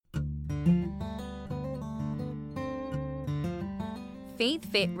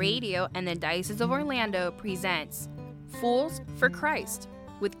Faith Fit Radio and the Diocese of Orlando presents Fools for Christ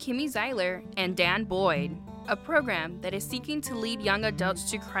with Kimmy Zeiler and Dan Boyd, a program that is seeking to lead young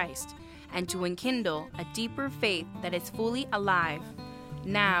adults to Christ and to enkindle a deeper faith that is fully alive.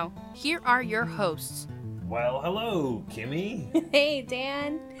 Now, here are your hosts. Well, hello, Kimmy. Hey,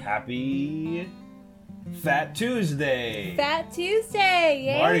 Dan. Happy Fat Tuesday. Fat Tuesday.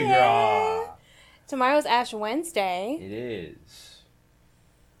 Yay. Mardi Gras. Tomorrow's Ash Wednesday. It is.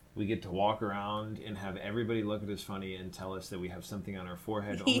 We get to walk around and have everybody look at us funny and tell us that we have something on our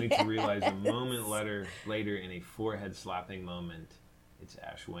forehead, only to realize a moment later in a forehead-slapping moment, it's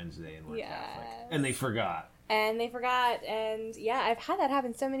Ash Wednesday and we're Catholic. And they forgot. And yeah, I've had that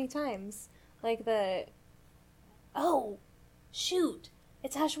happen so many times. Like oh, shoot,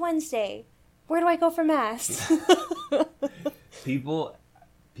 it's Ash Wednesday. Where do I go for Mass?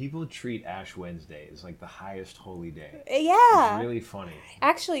 People treat Ash Wednesday as like the highest holy day. Yeah. It's really funny.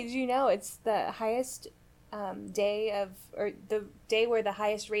 Actually, do you know it's the highest day the day where the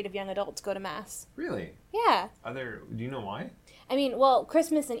highest rate of young adults go to Mass? Really? Yeah. Do you know why? I mean, well,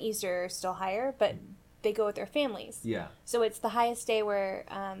 Christmas and Easter are still higher, but they go with their families. Yeah. So it's the highest day where,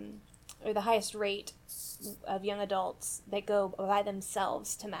 or the highest rate of young adults that go by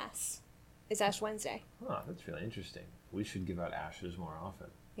themselves to Mass is Ash Wednesday. Oh, that's really interesting. We should give out ashes more often.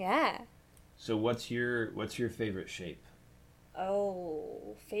 Yeah. So what's your favorite shape?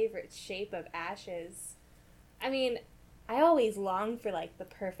 Oh, favorite shape of ashes. I mean, I always longed for like the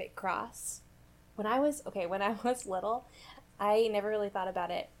perfect cross. When I was little, I never really thought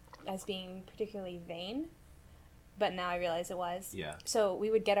about it as being particularly vain, but now I realize it was. Yeah. So we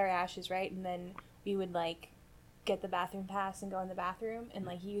would get our ashes, right? And then we would like get the bathroom pass and go in the bathroom and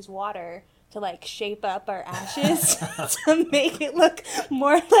like use water to like shape up our ashes to make it look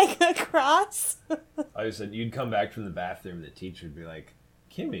more like a cross. I said you'd come back from the bathroom and the teacher would be like,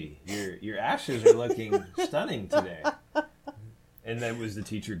 Kimmy, your ashes are looking stunning today. And that was the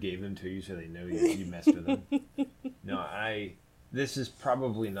teacher gave them to you so they know you messed with them. No, this is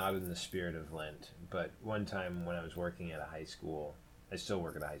probably not in the spirit of Lent, but one time when I was working at a high school, I still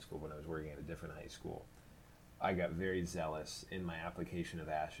work at a high school, but I was working at a different high school, I got very zealous in my application of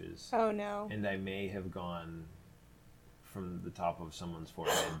ashes. Oh, no. And I may have gone from the top of someone's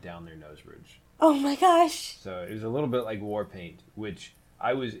forehead down their nose bridge. Oh, my gosh. So it was a little bit like war paint, which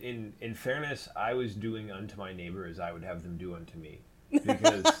I was, in fairness, I was doing unto my neighbor as I would have them do unto me.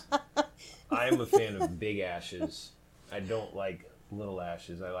 Because I am a fan of big ashes. I don't like little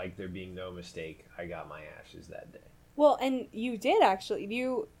ashes. I like there being no mistake. I got my ashes that day. Well, and you did actually.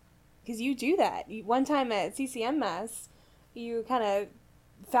 Because you do that. One time at CCM Mass, you kind of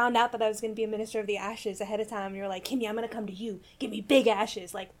found out that I was going to be a minister of the ashes ahead of time. You were like, Kimmy, I'm going to come to you. Give me big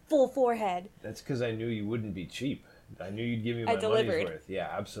ashes, like full forehead. That's because I knew you wouldn't be cheap. I knew you'd give me my money's worth. Yeah,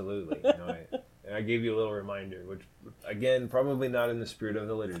 absolutely. And I gave you a little reminder, which, again, probably not in the spirit of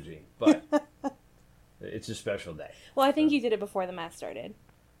the liturgy, but it's a special day. Well, I think you did it before the Mass started.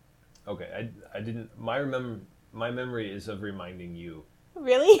 Okay, I didn't. My memory is of reminding you.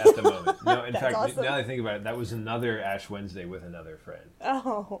 Really? At the moment. No, in fact, awesome. Now that I think about it, that was another Ash Wednesday with another friend.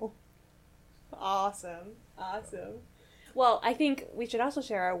 Oh, awesome. Well, I think we should also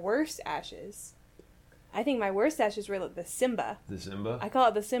share our worst ashes. I think my worst ashes were the Simba. The Simba? I call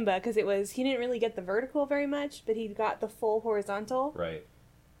it the Simba because he didn't really get the vertical very much, but he got the full horizontal. Right.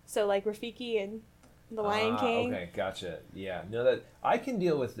 So like Rafiki and the Lion King. Okay, gotcha. Yeah. No, that I can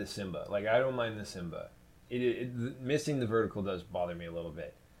deal with the Simba. Like, I don't mind the Simba. Missing the vertical does bother me a little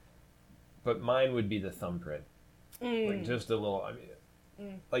bit. But mine would be the thumbprint. Like, just a little,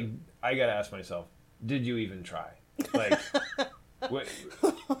 like, I gotta ask myself, did you even try? Like, what,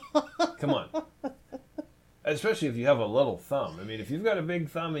 come on. Especially if you have a little thumb. I mean, if you've got a big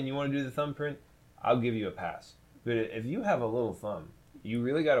thumb and you want to do the thumbprint, I'll give you a pass. But if you have a little thumb, you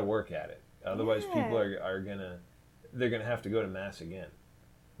really gotta work at it. Otherwise, people are gonna have to go to Mass again.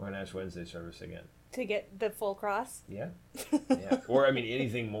 Or an Ash Wednesday service again. To get the full cross? Yeah. Or,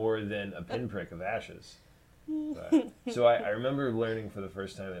 anything more than a pinprick of ashes. So I remember learning for the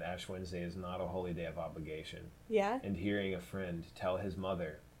first time that Ash Wednesday is not a holy day of obligation. Yeah? And hearing a friend tell his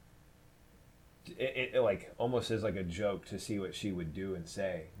mother, it like almost as like a joke to see what she would do and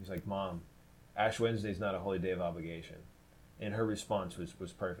say. He's like, Mom, Ash Wednesday is not a holy day of obligation. And her response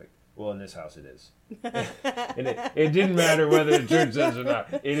was perfect. Well, in this house it is. And it didn't matter whether the church says or not.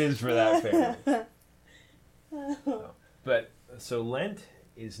 It is for that family. But so Lent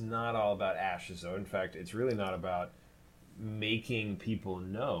is not all about ashes, though. In fact, it's really not about making people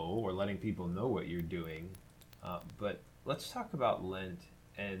know or letting people know what you're doing. But let's talk about Lent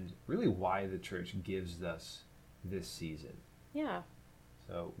and really why the church gives us this season. Yeah.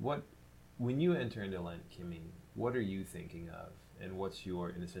 So when you enter into Lent, Kimmy, what are you thinking of? And what's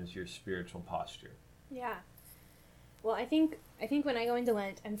in a sense, your spiritual posture? Yeah. Well, I think when I go into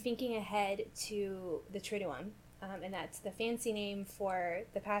Lent, I'm thinking ahead to the Triduum, and that's the fancy name for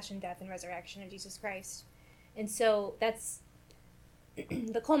the passion, death, and resurrection of Jesus Christ. And so that's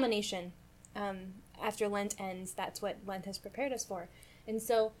the culmination. After Lent ends, that's what Lent has prepared us for. And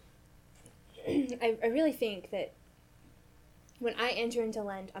so I really think that when I enter into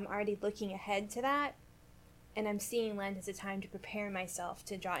Lent, I'm already looking ahead to that, and I'm seeing Lent as a time to prepare myself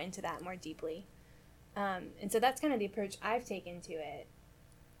to draw into that more deeply. And so that's kind of the approach I've taken to it.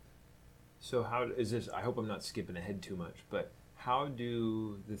 So how is this, I hope I'm not skipping ahead too much, but how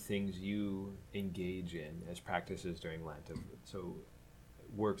do the things you engage in as practices during Lent, so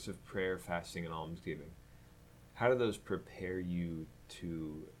works of prayer, fasting, and almsgiving, how do those prepare you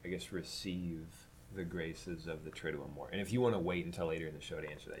to, I guess, receive the graces of the Triduum more? And if you want to wait until later in the show to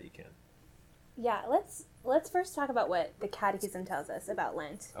answer that, you can. Yeah, let's first talk about what the Catechism tells us about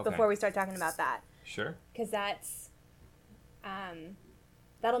Lent before we start talking about that. Sure. Because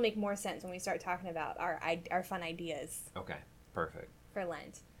that'll make more sense when we start talking about our fun ideas. Okay, perfect. For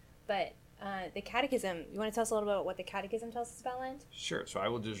Lent. But the Catechism, you want to tell us a little bit about what the Catechism tells us about Lent? Sure. So I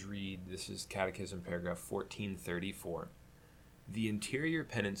will just read, this is Catechism paragraph 1434. The interior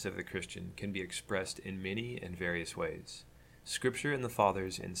penance of the Christian can be expressed in many and various ways. Scripture and the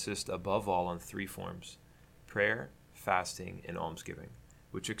Fathers insist above all on three forms: prayer, fasting, and almsgiving,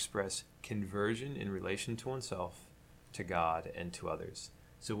 which express conversion in relation to oneself, to God, and to others.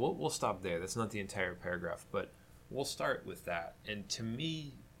 So we'll stop there. That's not the entire paragraph, but we'll start with that. And to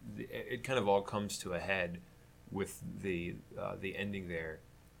me, it kind of all comes to a head with the ending there.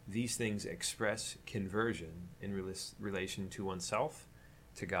 These things express conversion in relation to oneself,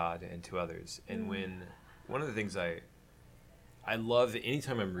 to God, and to others. And when one of the things I love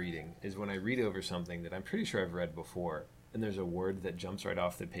anytime I'm reading is when I read over something that I'm pretty sure I've read before, and there's a word that jumps right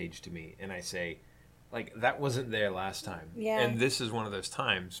off the page to me, and I say, like, that wasn't there last time. Yeah. And this is one of those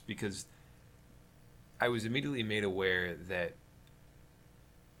times, because I was immediately made aware that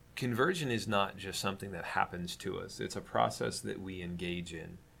conversion is not just something that happens to us. It's a process that we engage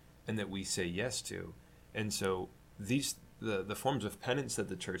in and that we say yes to. And so the forms of penance that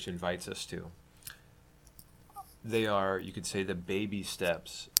the church invites us to, they are, you could say, the baby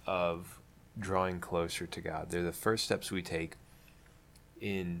steps of drawing closer to God. They're the first steps we take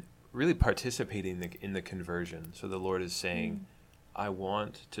in really participating in the conversion. So the Lord is saying, I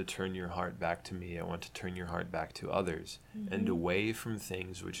want to turn your heart back to me. I want to turn your heart back to others and away from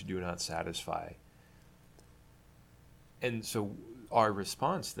things which do not satisfy. And so our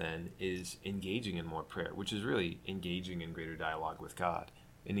response then is engaging in more prayer, which is really engaging in greater dialogue with God,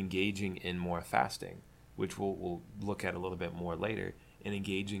 and engaging in more fasting, which we'll look at a little bit more later, and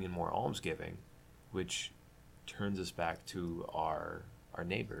engaging in more almsgiving, which turns us back to our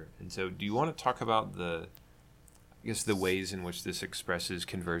neighbor. And so do you want to talk about the ways in which this expresses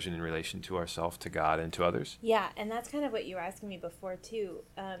conversion in relation to ourselves, to God, and to others? Yeah, and that's kind of what you were asking me before too.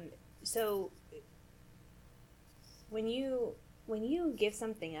 So when you give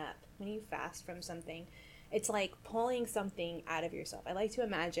something up, when you fast from something, it's like pulling something out of yourself. I like to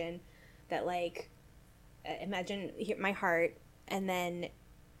imagine that, like, imagine my heart, and then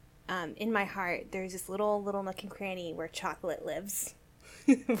in my heart there's this little nook and cranny where chocolate lives.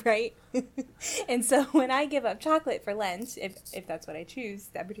 Right? And so when I give up chocolate for Lent, if that's what I choose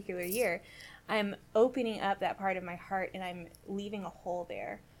that particular year, I'm opening up that part of my heart, and I'm leaving a hole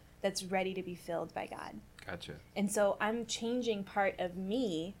there that's ready to be filled by God. Gotcha. And so I'm changing part of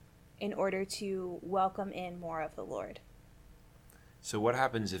me in order to welcome in more of the Lord. So what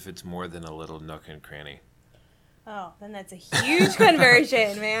happens if it's more than a little nook and cranny? Oh, then that's a huge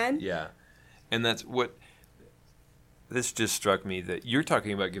conversion, man. Yeah. And that's what... This just struck me, that you're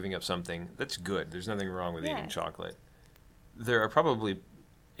talking about giving up something that's good. There's nothing wrong with eating chocolate. There are probably,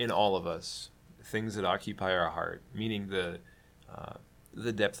 in all of us, things that occupy our heart, meaning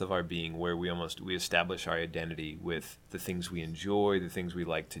the depth of our being, where we establish our identity with the things we enjoy, the things we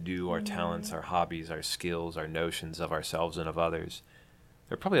like to do, our talents, our hobbies, our skills, our notions of ourselves and of others.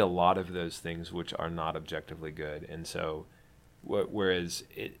 There are probably a lot of those things which are not objectively good. And so whereas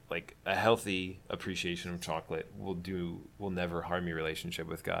like a healthy appreciation of chocolate will never harm your relationship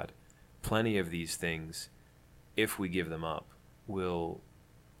with God. Plenty of these things, if we give them up,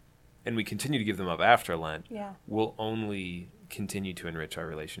 and we continue to give them up after Lent, will only continue to enrich our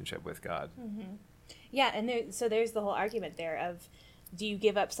relationship with God. Mm-hmm. Yeah, and there's the whole argument there of, do you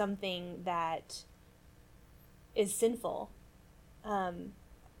give up something that is sinful,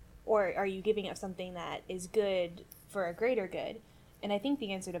 or are you giving up something that is good for a greater good? I think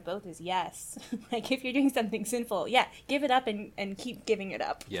the answer to both is yes. Like, if you're doing something sinful, yeah, give it up and keep giving it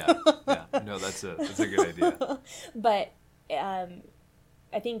up. Yeah. No, that's a good idea. But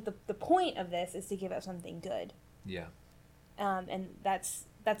I think the point of this is to give up something good. Yeah. And that's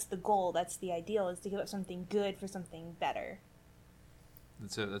the goal. That's the ideal, is to give up something good for something better.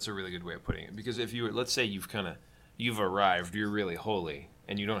 That's a really good way of putting it. Because if let's say you've arrived, you're really holy,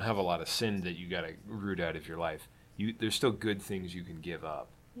 and you don't have a lot of sin that you got to root out of your life. There's still good things you can give up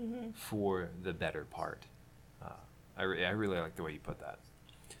for the better part. I really like the way you put that.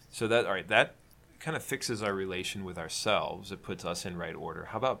 So that kind of fixes our relation with ourselves. It puts us in right order.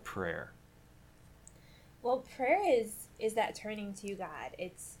 How about prayer? Well, prayer is that turning to God.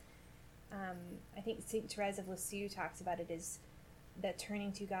 It's, I think St. Therese of Lisieux talks about it as that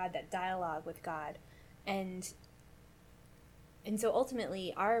turning to God, that dialogue with God. And so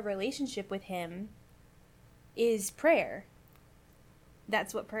ultimately our relationship with him is prayer.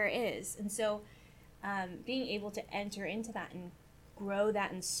 That's what prayer is. And so being able to enter into that and grow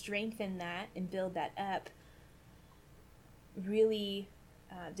that and strengthen that and build that up really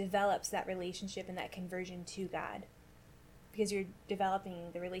develops that relationship and that conversion to God, because you're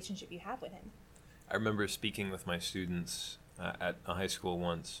developing the relationship you have with him. I remember speaking with my students at a high school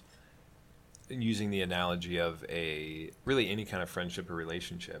once, using the analogy of really any kind of friendship or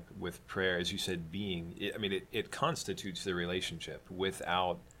relationship, with prayer, as you said, it constitutes the relationship.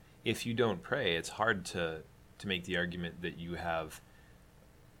 If you don't pray, it's hard to make the argument that you have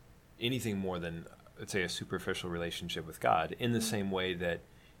anything more than, let's say, a superficial relationship with God, in the same way that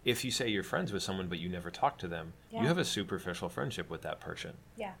if you say you're friends with someone but you never talk to them, you have a superficial friendship with that person.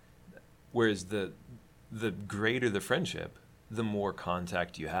 Yeah. Whereas the greater the friendship, the more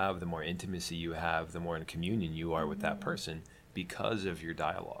contact you have, the more intimacy you have, the more in communion you are with that person because of your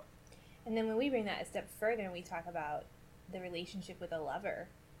dialogue. And then when we bring that a step further and we talk about the relationship with a lover,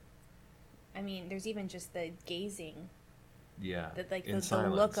 I mean, there's even just the gazing. Yeah. The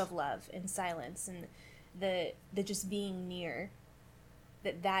look of love in silence, and the just being near,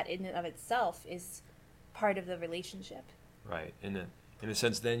 that in and of itself is part of the relationship. Right. In a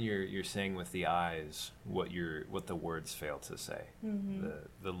sense, then you're saying with the eyes what the words fail to say. Mm-hmm.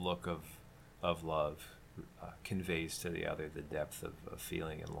 The look of love conveys to the other the depth of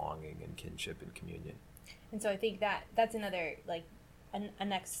feeling and longing and kinship and communion. And so I think that's another, like, a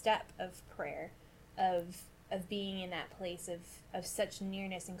next step of prayer, of being in that place of such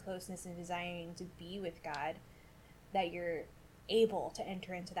nearness and closeness and desiring to be with God, that you're able to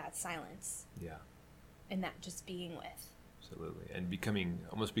enter into that silence. Yeah. And that just being with. Absolutely. And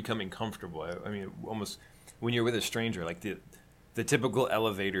becoming comfortable. I mean, almost when you're with a stranger, like the typical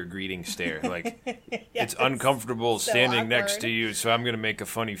elevator greeting stare, like it's uncomfortable so standing awkward next to you, so I'm going to make a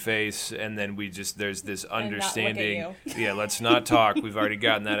funny face, and then there's this understanding. Yeah, let's not talk. We've already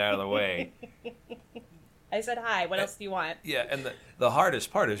gotten that out of the way. I said hi. What else do you want? Yeah, and the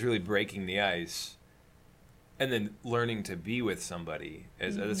hardest part is really breaking the ice and then learning to be with somebody.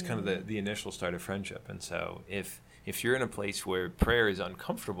 That's kind of the initial start of friendship. And so if you're in a place where prayer is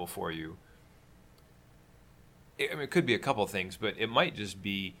uncomfortable for you, it could be a couple things, but it might just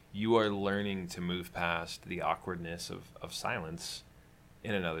be you are learning to move past the awkwardness of silence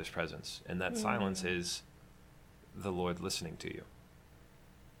in another's presence. And that silence is the Lord listening to you.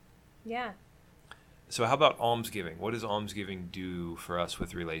 Yeah. So how about almsgiving? What does almsgiving do for us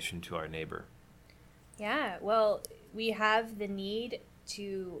with relation to our neighbor? Yeah, well, we have the need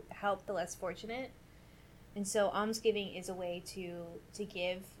to help the less fortunate. And so almsgiving is a way to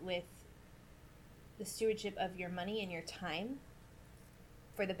give with the stewardship of your money and your time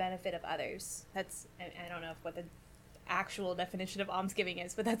for the benefit of others. I don't know what the actual definition of almsgiving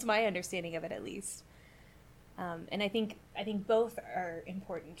is, but that's my understanding of it, at least. And I think both are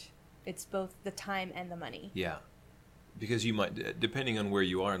important. It's both the time and the money. Yeah. Because you might, depending on where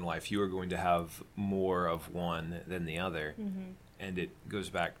you are in life, you are going to have more of one than the other. Mm-hmm. And it goes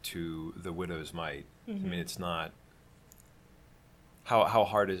back to the widow's mite. Mm-hmm. I mean, it's not, how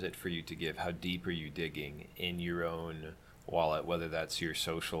hard is it for you to give? How deep are you digging in your own wallet, whether that's your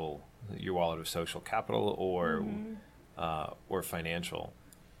wallet of social capital or financial?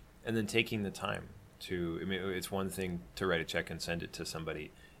 And then taking the time it's one thing to write a check and send it to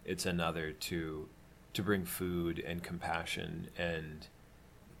somebody. It's another to bring food and compassion and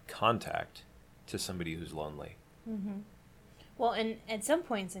contact to somebody who's lonely. Mm-hmm. Well, and at some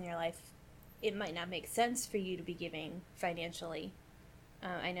points in your life, it might not make sense for you to be giving financially.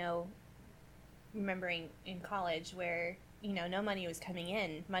 I know, remembering in college where, no money was coming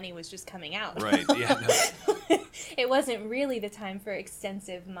in, money was just coming out. Right, yeah. No. It wasn't really the time for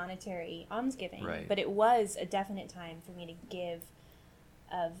extensive monetary almsgiving, right. But it was a definite time for me to give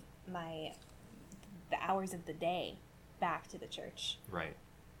of the hours of the day back to the church. Right.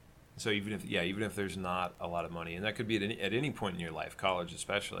 So even if there's not a lot of money, and that could be at any point in your life, college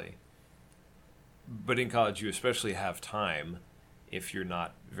especially, but in college you especially have time if you're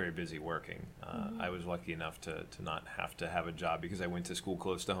not very busy working. I was lucky enough to not have to have a job because I went to school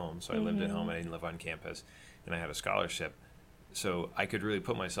close to home, so I lived at home. I didn't live on campus, and I had a scholarship. So I could really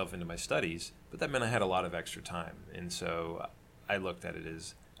put myself into my studies, but that meant I had a lot of extra time. And so I looked at it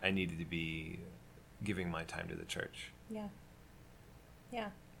as I needed to be giving my time to the church. Yeah.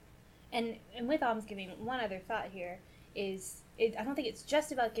 Yeah. And with almsgiving, one other thought here is, I don't think it's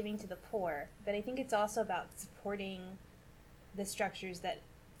just about giving to the poor, but I think it's also about supporting the structures that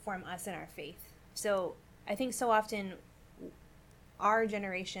form us in our faith. So I think so often our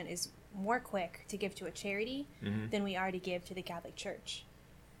generation is more quick to give to a charity than we are to give to the Catholic Church.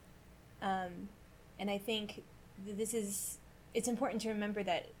 And I think it's important to remember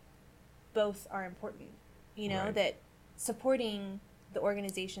that both are important, Right. that supporting the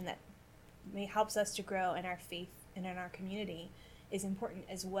organization that helps us to grow in our faith and in our community is important,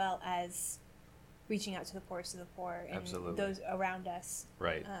 as well as reaching out to the poorest of the poor and Absolutely. those around us.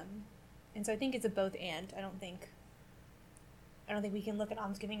 Right. And so I think it's a both and. I don't think we can look at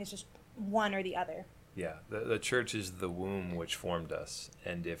almsgiving as just one or the other. Yeah, the church is the womb which formed us,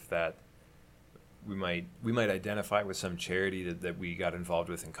 and if that we might identify with some charity that we got involved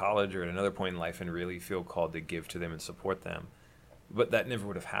with in college or at another point in life and really feel called to give to them and support them, but that never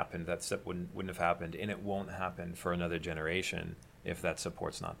would have happened. That step wouldn't have happened, and it won't happen for another generation if that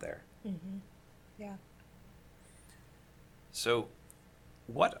support's not there. Mm-hmm. Yeah. So,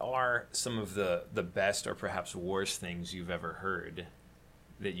 what are some of the best or perhaps worst things you've ever heard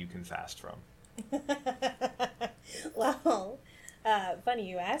that you can fast from? Well, funny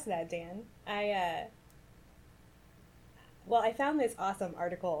you asked that, Dan. I found this awesome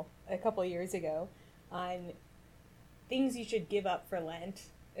article a couple years ago on things you should give up for Lent.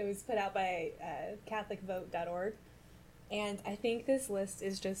 It was put out by CatholicVote.org, and I think this list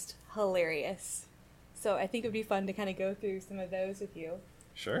is just hilarious. So I think it would be fun to kind of go through some of those with you.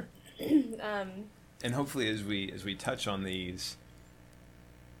 Sure. And hopefully, as we touch on these,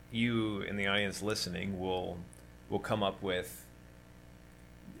 you in the audience listening will come up with,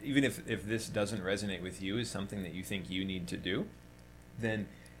 even if this doesn't resonate with you as something that you think you need to do, then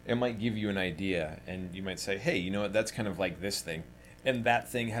it might give you an idea, and you might say, hey, you know what, that's kind of like this thing, and that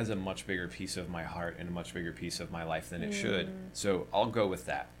thing has a much bigger piece of my heart and a much bigger piece of my life than it should, so I'll go with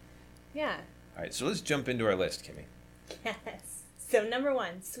that. Yeah. All right, so let's jump into our list, Kimmy. Yes. So number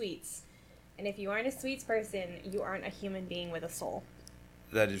 1, sweets. And if you aren't a sweets person, you aren't a human being with a soul.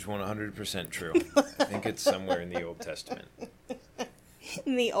 That is 100% true. I think it's somewhere in the Old Testament.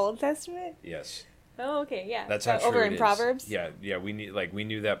 In the Old Testament? Yes. Oh, okay, yeah. That's how true over it in is. Proverbs? Yeah, we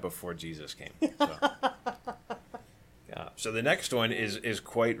knew that before Jesus came. So. So the next one is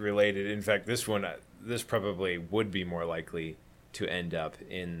quite related. In fact, this probably would be more likely to end up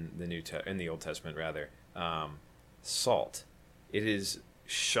in the Old Testament rather. Salt. It is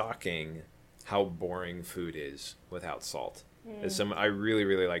shocking how boring food is without salt. As I really,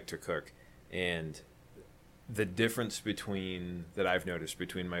 really like to cook, and the difference that I've noticed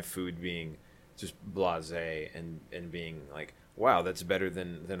between my food being just blasé and being like, wow, that's better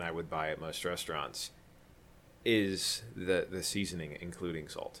than I would buy at most restaurants, is the seasoning, including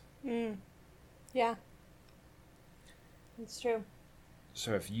salt. Yeah. It's true.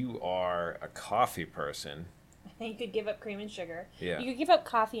 So if you are a coffee person, I think you could give up cream and sugar. Yeah. You could give up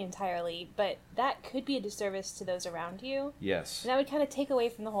coffee entirely, but that could be a disservice to those around you. yes, And that would kind of take away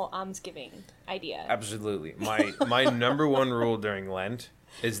from the whole almsgiving idea. absolutely. My number one rule during Lent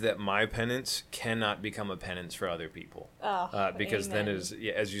is that my penance cannot become a penance for other people. Oh, Because amen. then,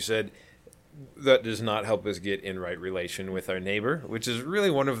 as you said, that does not help us get in right relation with our neighbor, which is really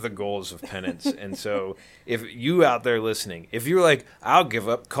one of the goals of penance. And so if you out there listening, if you're like, I'll give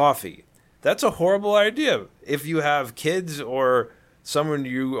up coffee, that's a horrible idea. If you have kids or someone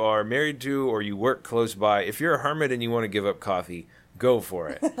you are married to or you work close by, if you're a hermit and you want to give up coffee, go for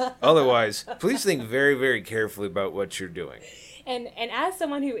it. Otherwise, please think very, very carefully about what you're doing. And as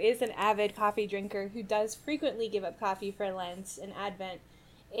someone who is an avid coffee drinker who does frequently give up coffee for Lent and Advent,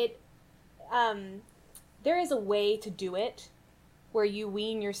 there is a way to do it where you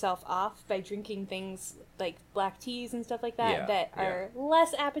wean yourself off by drinking things like black teas and stuff like that that are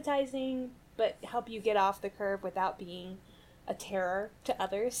less appetizing but help you get off the curve without being a terror to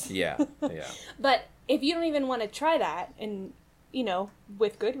others. Yeah. But if you don't even want to try that, and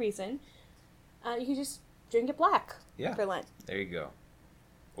with good reason, you can just drink it black for Lent. There you go.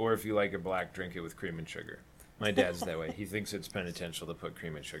 Or if you like it black, drink it with cream and sugar. My dad's that way. He thinks it's penitential to put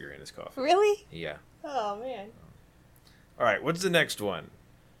cream and sugar in his coffee. Really? Yeah. Oh, man. All right, what's the next one?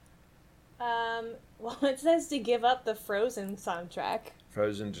 Well, it says to give up the Frozen soundtrack.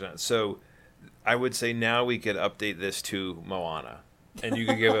 Frozen. So I would say now we could update this to Moana. And you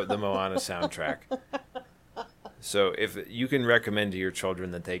could give up the Moana soundtrack. So if you can recommend to your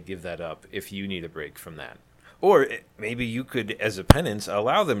children that they give that up if you need a break from that. Or maybe you could, as a penance,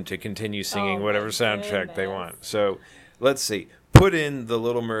 allow them to continue singing whatever soundtrack they want. So let's see. Put in The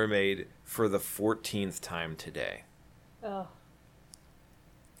Little Mermaid for the 14th time today. Oh.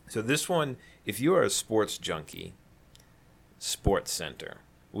 So this one, if you are a sports junkie, Sports Center.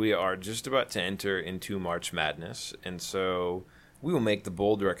 We are just about to enter into March Madness, and so we will make the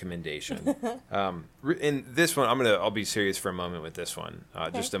bold recommendation. In this one, I'll be serious for a moment with this one,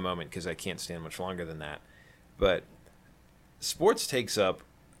 okay. Just a moment, because I can't stand much longer than that. But sports takes up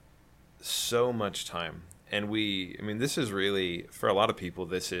so much time, and this is really, for a lot of people,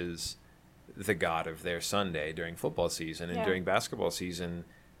 this is the god of their Sunday during football season, and during basketball season,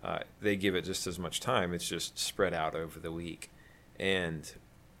 they give it just as much time. It's just spread out over the week, and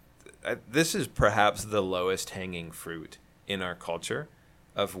this is perhaps the lowest hanging fruit in our culture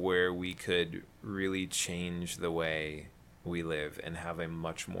of where we could really change the way we live and have a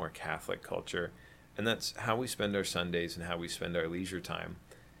much more Catholic culture. And that's how we spend our Sundays and how we spend our leisure time.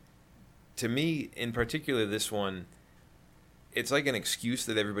 To me, in particular, this one, it's like an excuse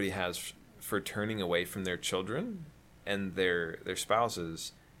that everybody has for turning away from their children and their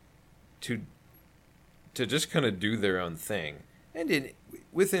spouses to just kind of do their own thing. And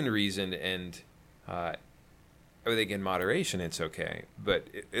within reason and I think in moderation, it's okay. But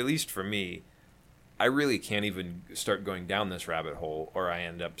at least for me, I really can't even start going down this rabbit hole, or I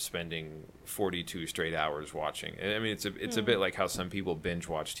end up spending 42 straight hours watching. I mean, it's a bit like how some people binge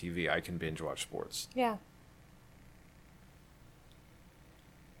watch TV. I can binge watch sports. Yeah.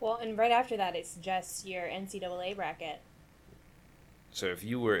 Well, and right after that, it's just your NCAA bracket. So if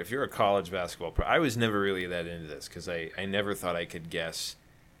you're a college basketball player, I was never really that into this because I never thought I could guess.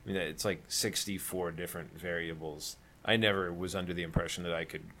 I mean, it's like 64 different variables. I never was under the impression that I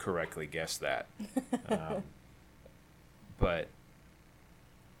could correctly guess that. But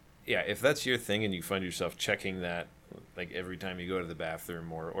yeah, if that's your thing and you find yourself checking that like every time you go to the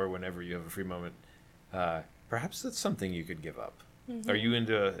bathroom or whenever you have a free moment, perhaps that's something you could give up. Mm-hmm. Are you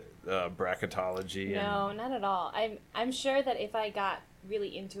into bracketology? No, not at all. I'm sure that if I got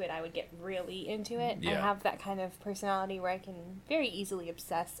really into it, I would get really into it. Yeah. I have that kind of personality where I can very easily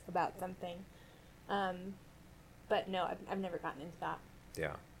obsess about something. But no, I've never gotten into that.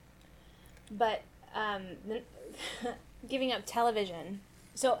 Yeah. But giving up television.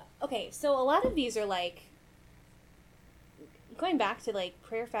 So a lot of these are like going back to like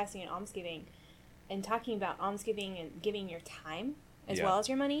prayer, fasting, and almsgiving, and talking about almsgiving and giving your time as well as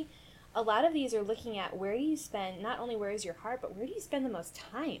your money. A lot of these are looking at where do you spend, not only where is your heart, but where do you spend the most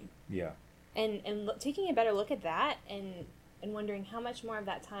time? Yeah. And taking a better look at that and wondering how much more of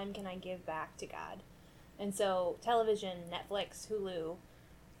that time can I give back to God. And so television, Netflix, Hulu,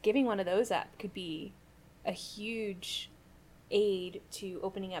 giving one of those up could be a huge aid to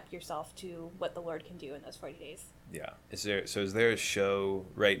opening up yourself to what the Lord can do in those 40 days. Yeah. Is there a show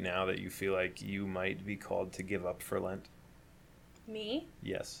right now that you feel like you might be called to give up for Lent? Me?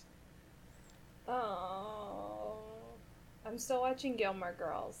 Yes. Oh, I'm still watching Gilmore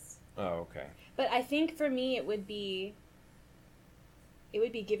Girls. Oh, okay. But I think for me it would be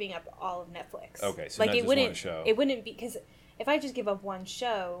giving up all of Netflix. Okay, so like not it just wouldn't, one show. It wouldn't be, because if I just give up one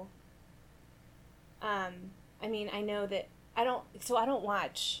show, I mean, I know that I don't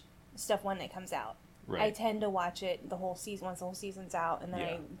watch stuff when it comes out. Right. I tend to watch it the whole season once the whole season's out, and then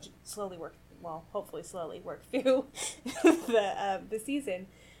I hopefully slowly work through the season.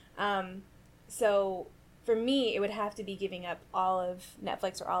 So for me, it would have to be giving up all of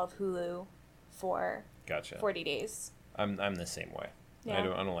Netflix or all of Hulu for 40 days. I'm the same way. Yeah. I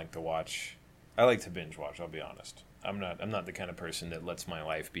don't like to watch. I like to binge watch. I'll be honest. I'm not the kind of person that lets my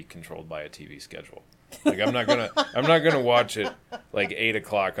life be controlled by a TV schedule. Like I'm not gonna watch it like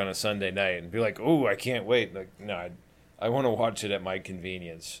 8:00 on a Sunday night and be like, oh, I can't wait. Like no, I want to watch it at my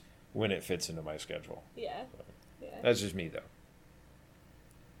convenience when it fits into my schedule. Yeah. So, yeah. That's just me though.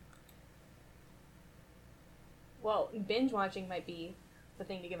 Well, binge watching might be the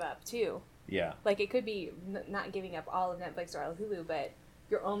thing to give up too. Yeah. Like it could be not giving up all of Netflix or all of Hulu, but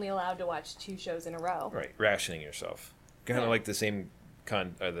you're only allowed to watch 2 shows in a row. Right, rationing yourself. Kind of like the same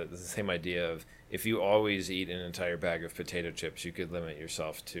the same idea of if you always eat an entire bag of potato chips, you could limit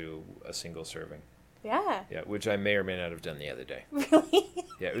yourself to a single serving. Yeah. Yeah, which I may or may not have done the other day. Really?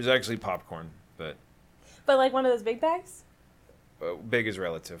 Yeah, it was actually popcorn, but But like one of those big bags? Big is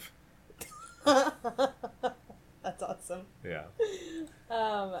relative. That's awesome. Yeah.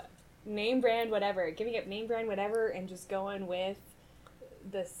 Name brand whatever. Giving up name brand whatever and just going with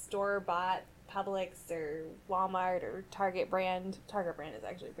the store-bought Publix or Walmart or Target brand. Target brand is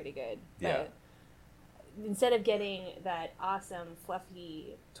actually pretty good. Yeah. But instead of getting that awesome,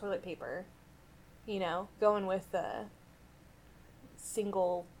 fluffy toilet paper, going with the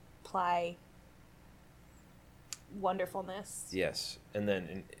single-ply wonderfulness. Yes. And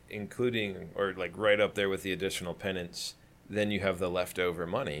then including, or like right up there with the additional penance, then you have the leftover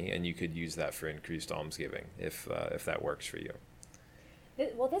money, and you could use that for increased almsgiving if that works for you.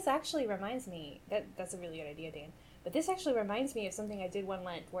 Well, this actually reminds me, that's a really good idea, Dan, but this actually reminds me of something I did one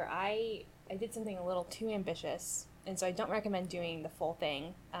Lent where I did something a little too ambitious, and so I don't recommend doing the full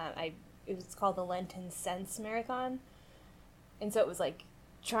thing. It was called the Lenten Sense Marathon, and so it was like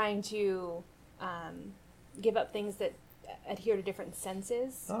trying to give up things that adhere to different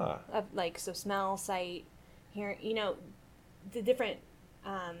senses, of like, so smell, sight, hearing, the different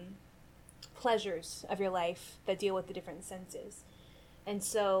pleasures of your life that deal with the different senses. And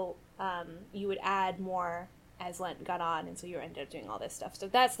so you would add more as Lent got on, and so you ended up doing all this stuff. So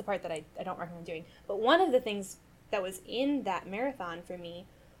that's the part that I don't recommend doing. But one of the things that was in that marathon for me,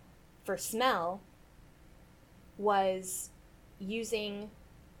 for smell, was using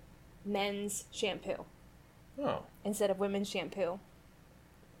men's shampoo instead of women's shampoo.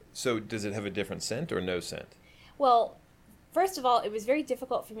 So does it have a different scent or no scent? Well, first of all, it was very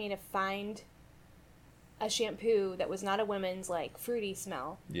difficult for me to find a shampoo that was not a women's, like, fruity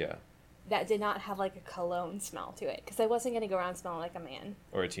smell. Yeah. That did not have, like, a cologne smell to it. Because I wasn't going to go around smelling like a man.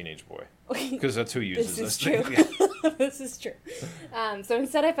 Or a teenage boy. Because that's who uses this. This is true. This is true. So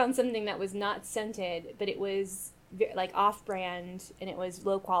instead I found something that was not scented, but it was, like, off-brand, and it was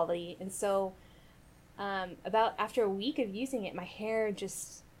low quality. And so about after a week of using it, my hair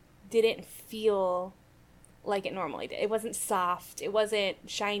just didn't feel like it normally did. It wasn't soft. It wasn't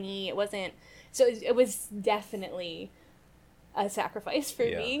shiny. It wasn't... So it was definitely a sacrifice for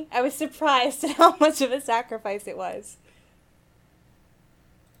me. I was surprised at how much of a sacrifice it was.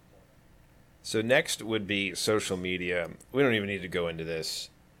 So next would be social media. We don't even need to go into this.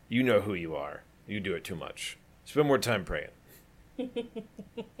 You know who you are. You do it too much. Spend more time praying.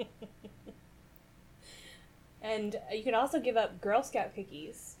 And you could also give up Girl Scout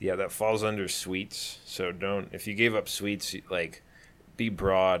cookies. Yeah, that falls under sweets. So don't, if you gave up sweets, like, be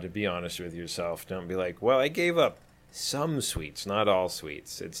broad, be honest with yourself. Don't be like, well, I gave up some sweets, not all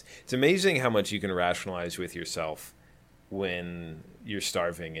sweets. It's amazing how much you can rationalize with yourself when you're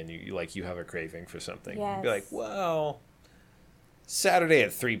starving and you have a craving for something. Yes. Be like, well, Saturday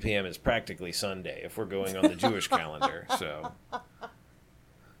at 3 p.m. is practically Sunday if we're going on the Jewish calendar. So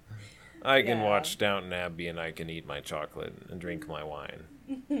I can watch Downton Abbey and I can eat my chocolate and drink my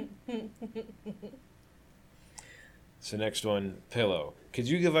wine. So next one, pillow. Could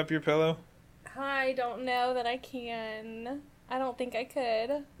you give up your pillow? I don't know that I can. I don't think I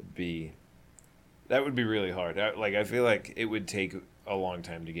could. That would be really hard. I feel like it would take a long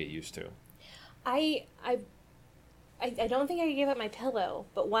time to get used to. I don't think I could give up my pillow,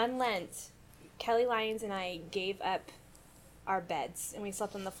 but one Lent, Kelly Lyons and I gave up our beds, and we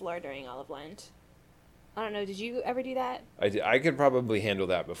slept on the floor during all of Lent. I don't know, did you ever do that? I could probably handle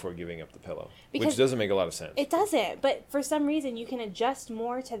that before giving up the pillow, which doesn't make a lot of sense. It doesn't, but for some reason you can adjust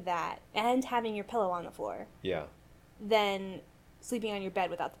more to that and having your pillow on the floor. Yeah. Than sleeping on your bed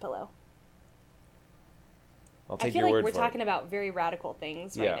without the pillow. I'll take your word for it. I feel like we're talking about very radical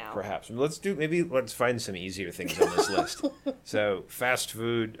things right now. Yeah, perhaps. Let's find some easier things on this list. So, fast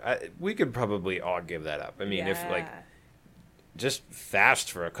food, we could probably all give that up. I mean, if just fast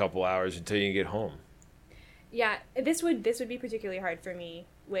for a couple hours until you get home. Yeah, this would be particularly hard for me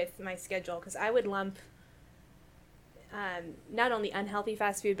with my schedule, because I would lump not only unhealthy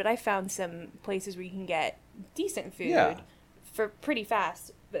fast food, but I found some places where you can get decent food for pretty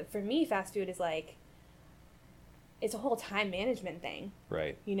fast. But for me, fast food is like, it's a whole time management thing.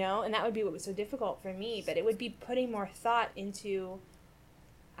 Right. And that would be what was so difficult for me, but it would be putting more thought into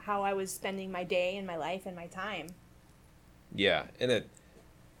how I was spending my day and my life and my time. Yeah, and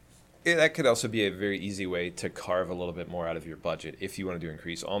that could also be a very easy way to carve a little bit more out of your budget if you want to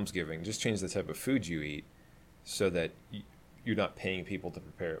increase almsgiving. Just change the type of food you eat so that you're not paying people to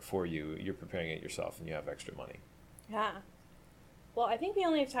prepare it for you. You're preparing it yourself and you have extra money. Yeah. Well, I think we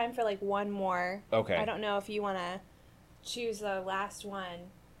only have time for like one more. Okay. I don't know if you want to choose the last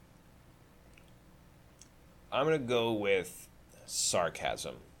one. I'm going to go with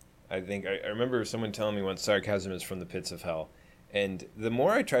sarcasm. I remember someone telling me once sarcasm is from the pits of hell. And the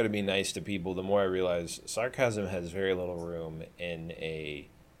more I try to be nice to people, the more I realize sarcasm has very little room in I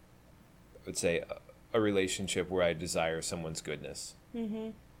would say, a relationship where I desire someone's goodness.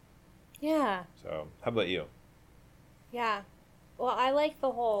 Mm-hmm. Yeah. So, how about you? Yeah. Well, I like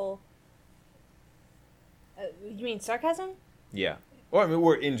the whole... you mean sarcasm? Yeah. Or, I mean,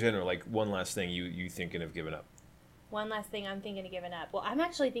 or in general, like, one last thing you thinking of giving up. One last thing I'm thinking of giving up. Well, I'm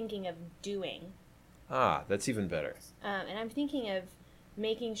actually thinking of doing. Ah, that's even better. And I'm thinking of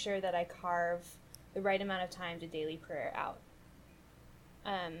making sure that I carve the right amount of time to daily prayer out.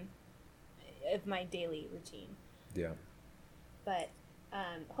 Of my daily routine. Yeah. But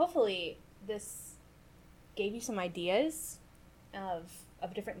hopefully this gave you some ideas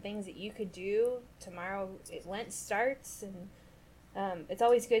of different things that you could do. Tomorrow Lent starts, and it's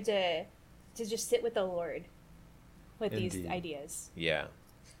always good to just sit with the Lord with Indeed. these ideas. Yeah.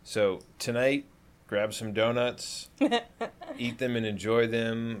 So tonight, grab some donuts, eat them and enjoy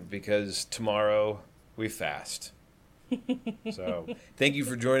them, because tomorrow we fast. So thank you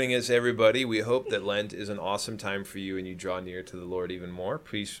for joining us, everybody. We hope that Lent is an awesome time for you and you draw near to the Lord even more.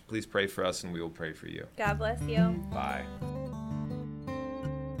 Please pray for us, and we will pray for you. God bless you. Bye.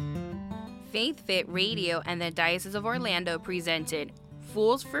 Faith Fit Radio and the Diocese of Orlando presented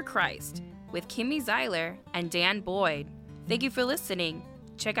Fools for Christ with Kimmy Zeiler and Dan Boyd. Thank you for listening.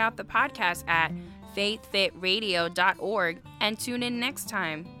 Check out the podcast at faithfitradio.org and tune in next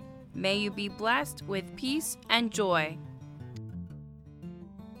time. May you be blessed with peace and joy.